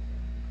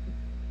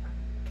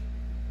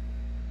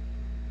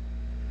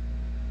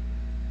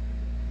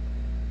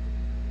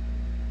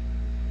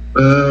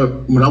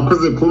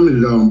 Murakoze kumpa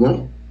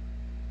ijambo.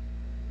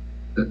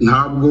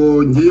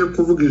 Ntabwo ngiye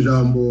kuvuga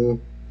ijambo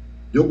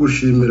ryo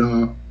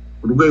gushimira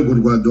urwego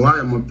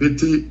rwaduhaye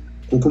amapeti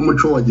kuko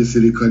umuco wa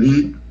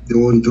gisirikari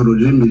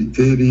deontologie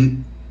militaire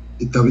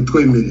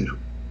itabitwemerera.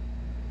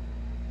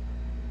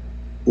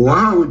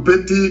 Uwahawe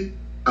ipeti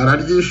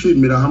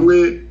araryishimira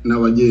hamwe na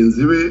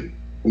bagenzi be,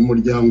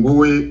 umuryango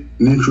we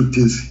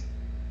n'inshuti ze.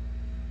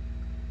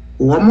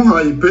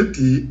 Uwamuhaye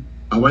ipeti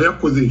aba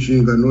yakoze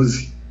inshingano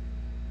ze,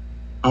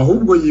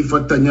 ahubwo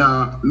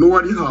yifatanya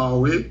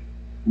n'uwarihawe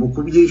mu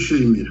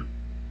kubyishimira.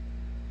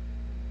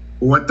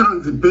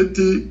 Uwatanze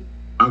ipeti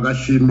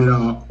agashimira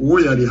uwo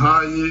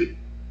yarihaye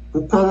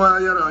kuko aba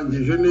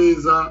yarangije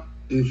neza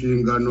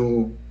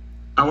inshingano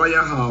aba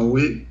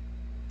yahawe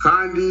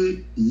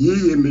kandi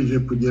yiyemeje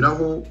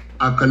kugeraho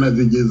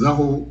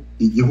akanazigezaho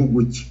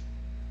igihugu cye.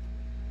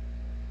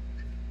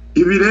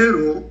 Ibi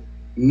rero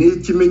ni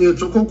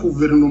ikimenyetso ko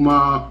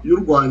guverinoma y'u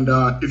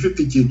Rwanda ifite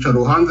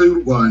icyicaro hanze y'u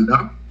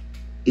Rwanda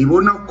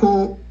ibona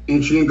ko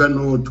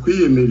inshingano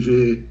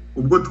twiyemeje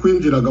ubwo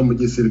twinjiraga mu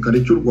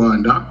gisirikare cy'u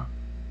Rwanda,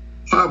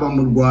 haba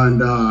mu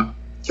Rwanda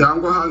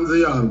cyangwa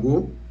hanze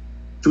yarwo,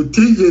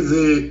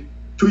 tutigeze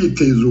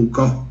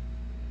tuyitezukaho,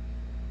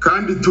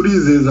 kandi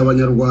turizeza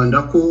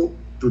abanyarwanda ko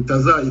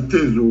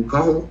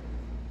tutazayitezukaho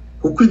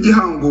kuko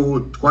igihango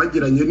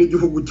twagiranye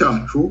n'igihugu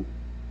cyacu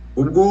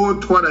ubwo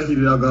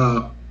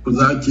twarahiriraga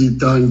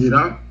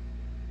kuzakitangira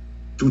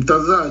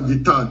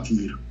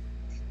tutazagitatira.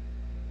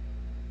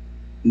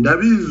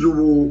 Ndabizi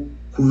ubu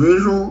kuva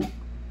ejo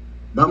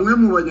bamwe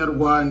mu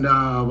banyarwanda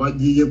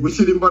bagiye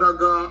gushyira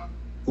imbaraga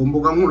ku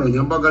mbuga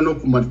nkoranyambaga no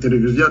ku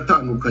mateleviziyo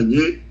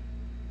atandukanye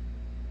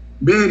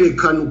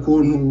berekana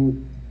ukuntu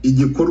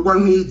igikorwa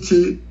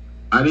nk'iki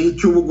ari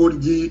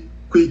icy'ubugoryi,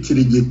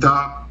 kwikirigita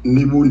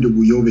n'ubundi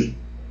buyobe.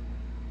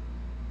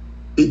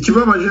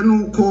 Ikibabaje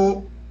ni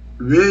uko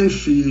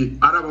benshi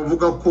ari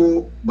abavuga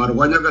ko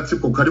barwanya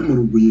agatsiko kari mu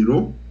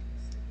rugwiro,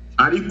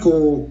 ariko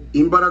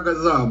imbaraga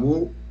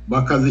zabo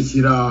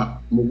bakazishyira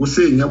mu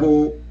gusenya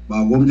abo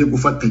bagombye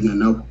gufatanya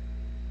nabo.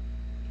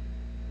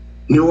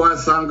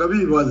 Ntiwasanga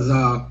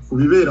bibaza ku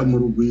bibera mu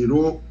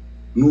rugwiro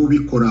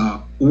n'ubikora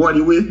uwo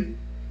ari we,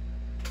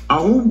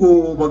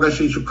 ahubwo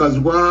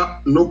bagashishikazwa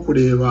no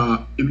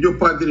kureba ibyo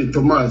Padiri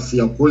Thomas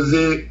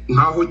yakoze,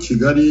 nk'aho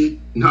Kigali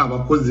nta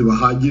bakozi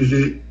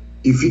bahagije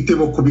ifite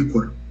bo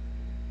kubikora.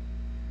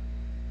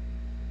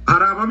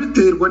 Hari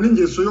ababiterwa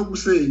n'ingeso yo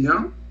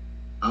gusenya,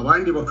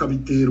 abandi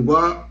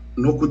bakabiterwa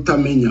no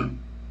kutamenya.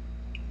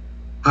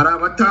 Hari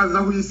abatazi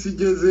aho isi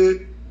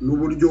igeze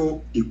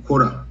n'uburyo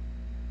ikora.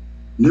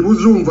 Niba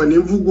uzumva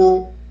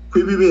n'imvugo ko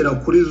ibibera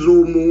kuri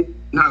Zoom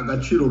nta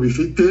gaciro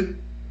bifite,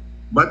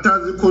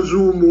 batazi ko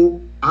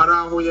zumu hari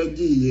aho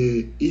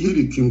yagiye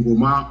ihirika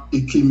ingoma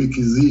ikimika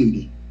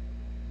izindi.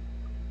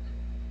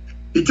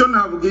 Icyo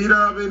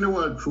nabwira bene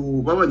wacu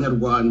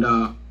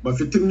b'Abanyarwanda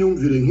bafite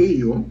imyumvire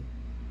nk'iyo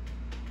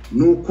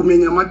ni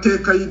ukumenya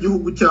amateka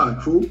y'igihugu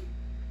cyacu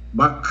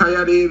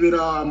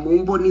bakayarebera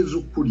mu mboni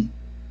z'ukuri,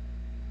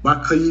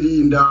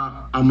 bakayirinda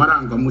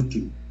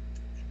amarangamutima.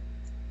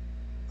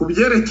 Ku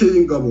byerekeye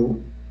ingabo,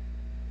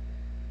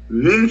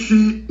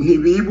 benshi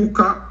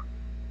ntibibuka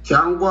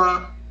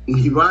cyangwa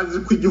ntibazi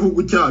ko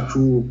igihugu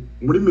cyacu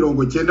muri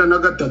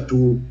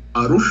 1993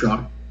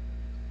 Arusha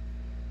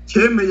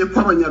cyemeye ko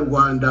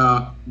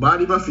Abanyarwanda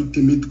bari bafite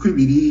imitwe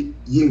ibiri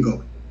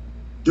y'ingabo,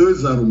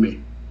 deux armées.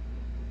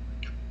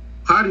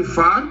 Hari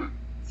FAR,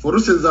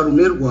 Forces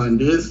Armées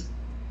Rwandaises,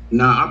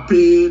 na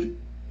APR,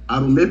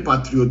 Armée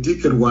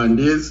Patriotique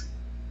Rwandaise,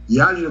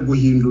 yaje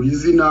guhindura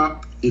izina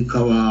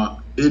ikaba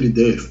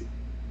RDF.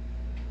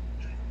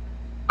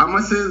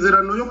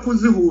 Amasezerano yo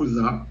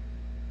kuzihuza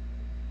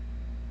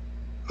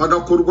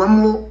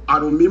hagakorwamo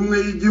arumwe imwe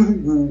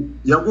y'igihugu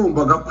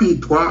yagombaga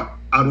kwitwa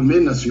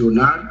Armée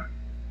Nationale,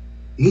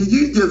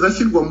 ntiyigeze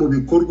ashyirwa mu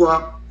bikorwa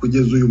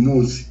kugeza uyu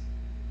munsi.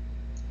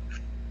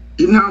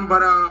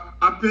 Intambara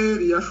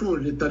APR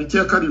yashoje tariki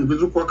ya 7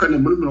 z'ukwa 4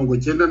 muri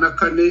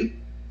 1994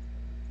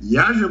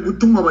 yaje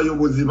gutuma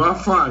abayobozi ba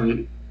FAR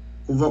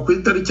kuva ku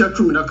itariki ya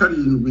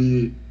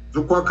 17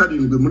 z'ukwa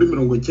 7 muri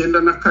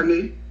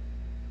 1994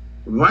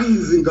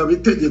 bahize ingabo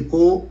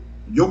itegeko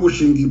ryo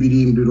gushinga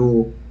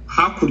ibirindiro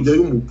hakurya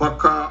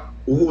y'umupaka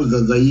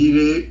uhuza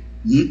Zaire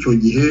y'icyo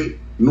gihe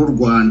n'u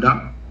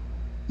Rwanda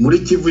muri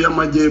Kivu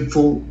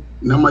y'Amajyepfo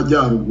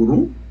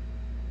n'Amajyaruguru,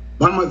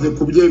 bamaze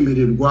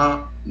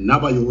kubyemererwa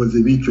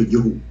n'abayobozi b'icyo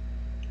gihugu.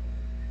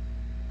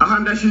 Aha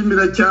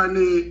ndashimira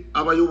cyane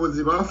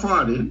abayobozi ba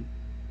FAR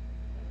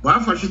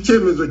bafashe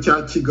icyemezo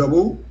cya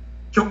kigabo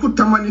cyo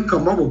kutamanika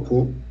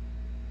amaboko,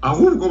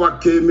 ahubwo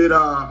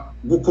bakemera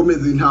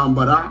gukomeza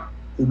intambara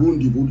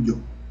ubundi buryo.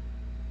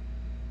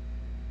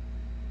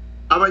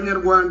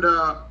 Abanyarwanda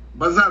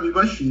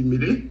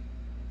bazabibashimire,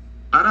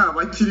 ari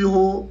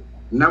abakiriho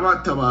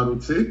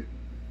n'abatabarutse,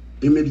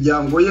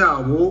 imiryango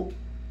yabo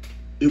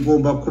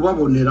igomba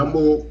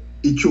kubaboneramo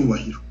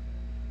icyubahiro.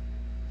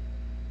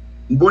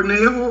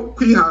 Mboneyeho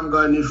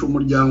kwihanganisha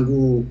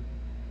umuryango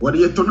wa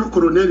Lieutenant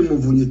Colonel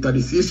Muvunyi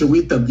Tarisisi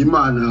witabye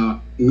Imana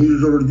mu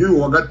ijoro ry'uyu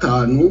wa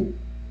gatanu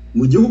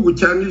mu gihugu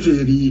cya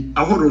Niger,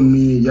 aho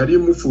Loni yari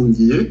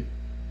imufungiye,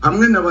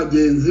 hamwe na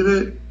bagenzi be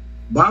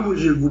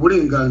babujijwe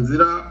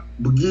uburenganzira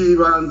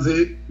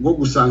bw'ibanze bwo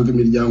gusanga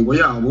imiryango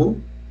yabo,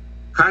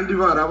 kandi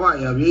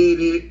barabaye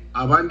abere,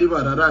 abandi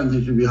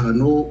bararangije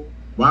ibihano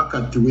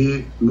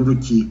bakatiwe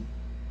n'urukiko.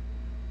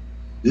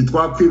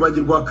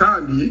 Ntitwakwibagirwa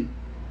kandi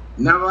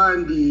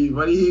n'abandi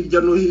bari hirya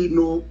no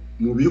hino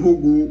mu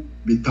bihugu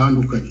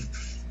bitandukanye.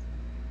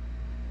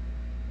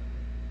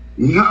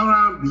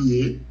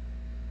 Nkarambiye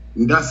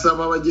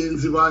ndasaba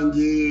abagenzi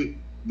banjye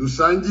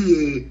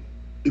dusangiye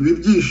ibi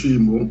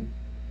byishimo,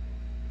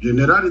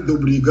 General de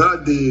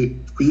Brigade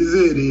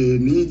Twizere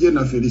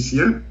Niyigena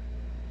Felicien,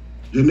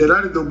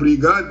 General de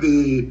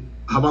Brigade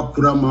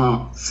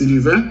Habakurama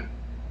Sylvain,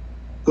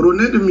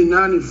 Colonel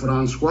Minani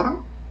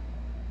François,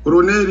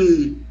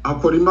 Colonel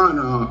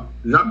Akorimana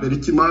Jean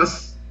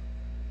Berkimas,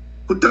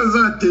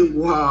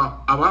 kutazatenguha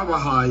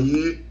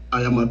ababahaye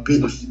aya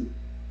mapeti,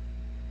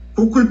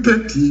 kuko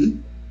ipeti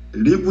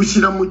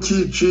rigushyira mu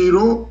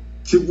cyiciro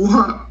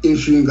kiguha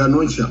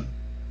inshingano nshya.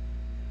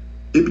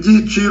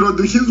 Ibyiciro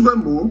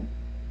dushyizwemo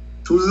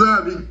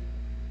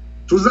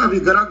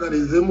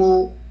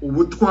tuzabigaragarizemo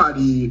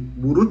ubutwari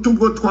buruta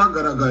ubwo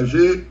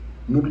twagaragaje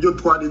mu byo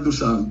twari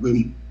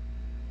dusanzwemo.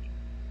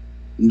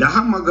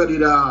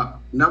 Ndahamagarira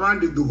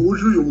n'abandi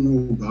duhuje uyu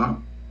mwuga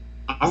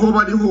aho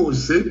bari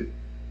hose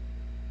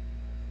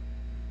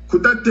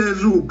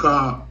kudatezuka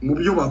mu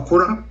byo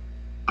bakora,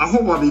 aho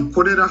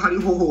babikorera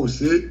hariho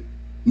hose,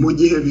 mu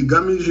gihe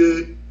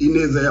bigamije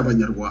ineza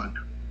y'Abanyarwanda.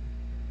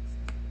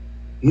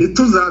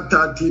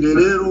 Ntituzatatire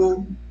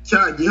rero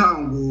cya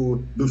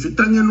gihango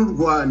dufitanye n'u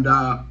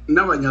Rwanda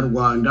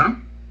n'Abanyarwanda,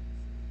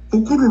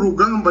 kuko uru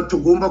rugamba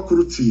tugomba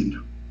kurutsinda.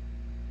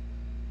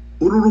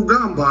 Uru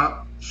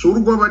rugamba si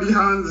urw'abari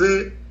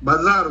hanze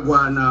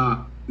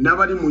bazarwana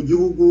n'abari mu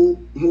gihugu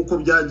nk'uko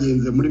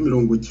byagenze muri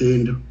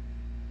 1990,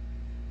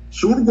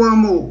 si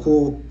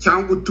urw'amoko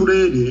cyangwa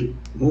uturere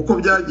nk'uko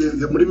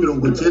byagenze muri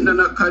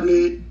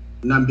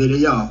 1994 na mbere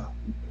yaho.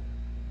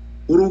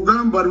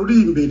 Urugamba ruri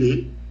imbere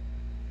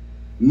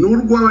ni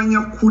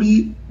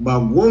urw'abanyakuri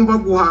bagomba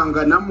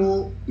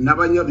guhanganamo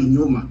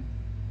n'abanyabinyoma,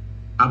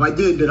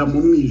 abagendera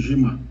mu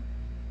mwijima,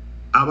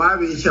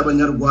 ababeshya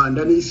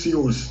Abanyarwanda n'isi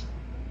yose,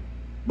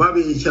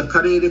 babeshya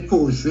akarere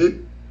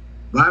kose,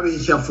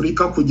 babeshya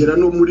Afurika kugera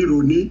no muri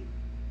Loni,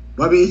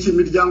 babeshya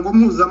imiryango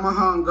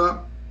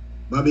mpuzamahanga,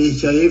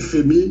 babeshya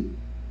FMI,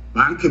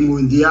 Banki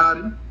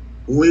Mondiale,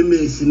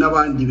 OMS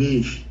n'abandi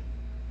benshi,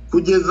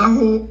 kugeza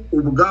aho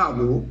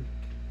ubwabo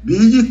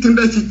biyita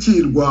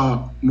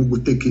indashyikirwa mu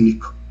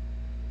gutekinika.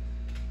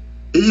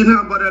 Iyi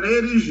ntambara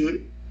rero ije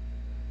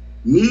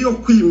niyo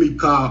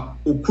kwimika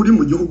ukuri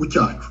mu gihugu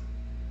cyacu,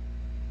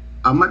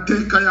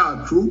 amateka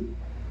yacu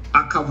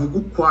akavuga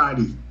uko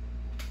ari,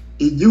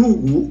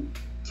 igihugu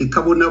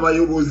kikabona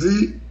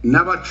abayobozi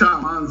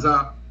n'abacamanza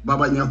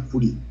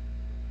b'abanyakuri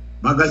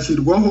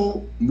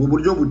bagashyirwaho mu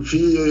buryo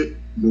buciye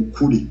mu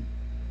kuri.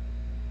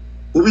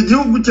 Ubu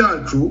igihugu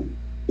cyacu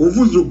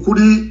uvuze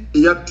ukuri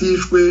iyo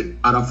atishwe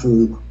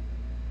arafungwa.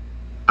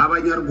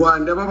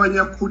 Abanyarwanda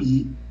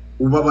b'abanyakuri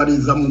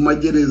ubabariza mu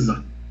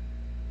magereza,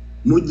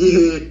 mu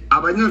gihe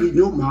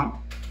abanyabinyoma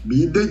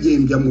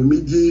bidegembya mu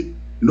mijyi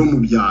no mu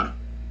byaro.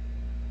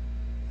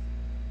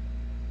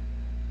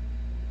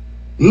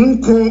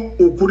 Nk'uko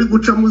ukuri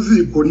guca mu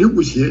ziko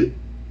ntigushye,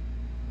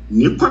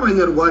 niko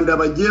abanyarwanda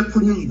bagiye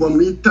kunyuzwa mu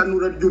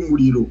itanura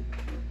ry'umuriro.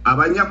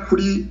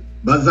 Abanyakuri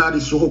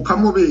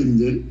bazarisohokamo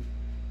bemye,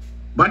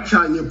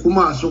 bacanye ku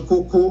maso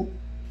koko,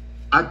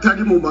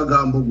 atari mu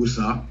magambo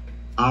gusa,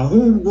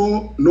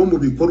 ahubwo no mu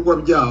bikorwa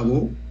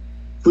byabo,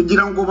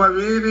 kugira ngo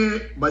babere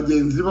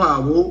bagenzi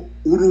babo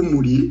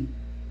urumuri,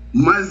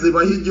 maze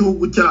bahe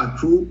igihugu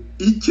cyacu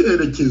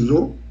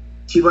icyerekezo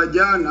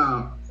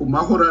kibajyana ku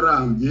mahoro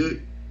arambye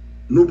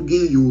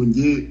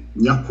n'ubwiyunge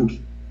nyakuri.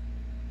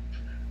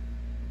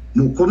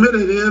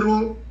 Mukomere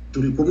rero,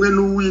 turi kumwe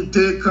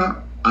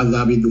n'Uwiteka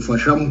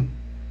azabidufashamo.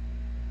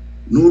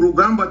 Ni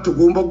urugamba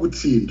tugomba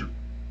gutsinda.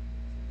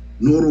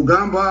 Ni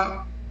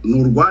urugamba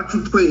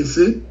n'urwacu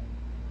twese,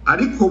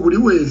 ariko buri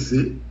wese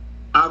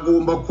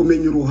agomba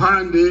kumenya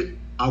uruhande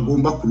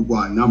agomba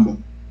kurwanamo.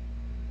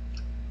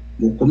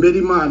 Mukomere,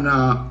 Imana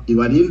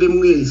ibarinde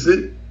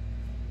mwese,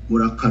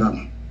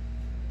 murakarama.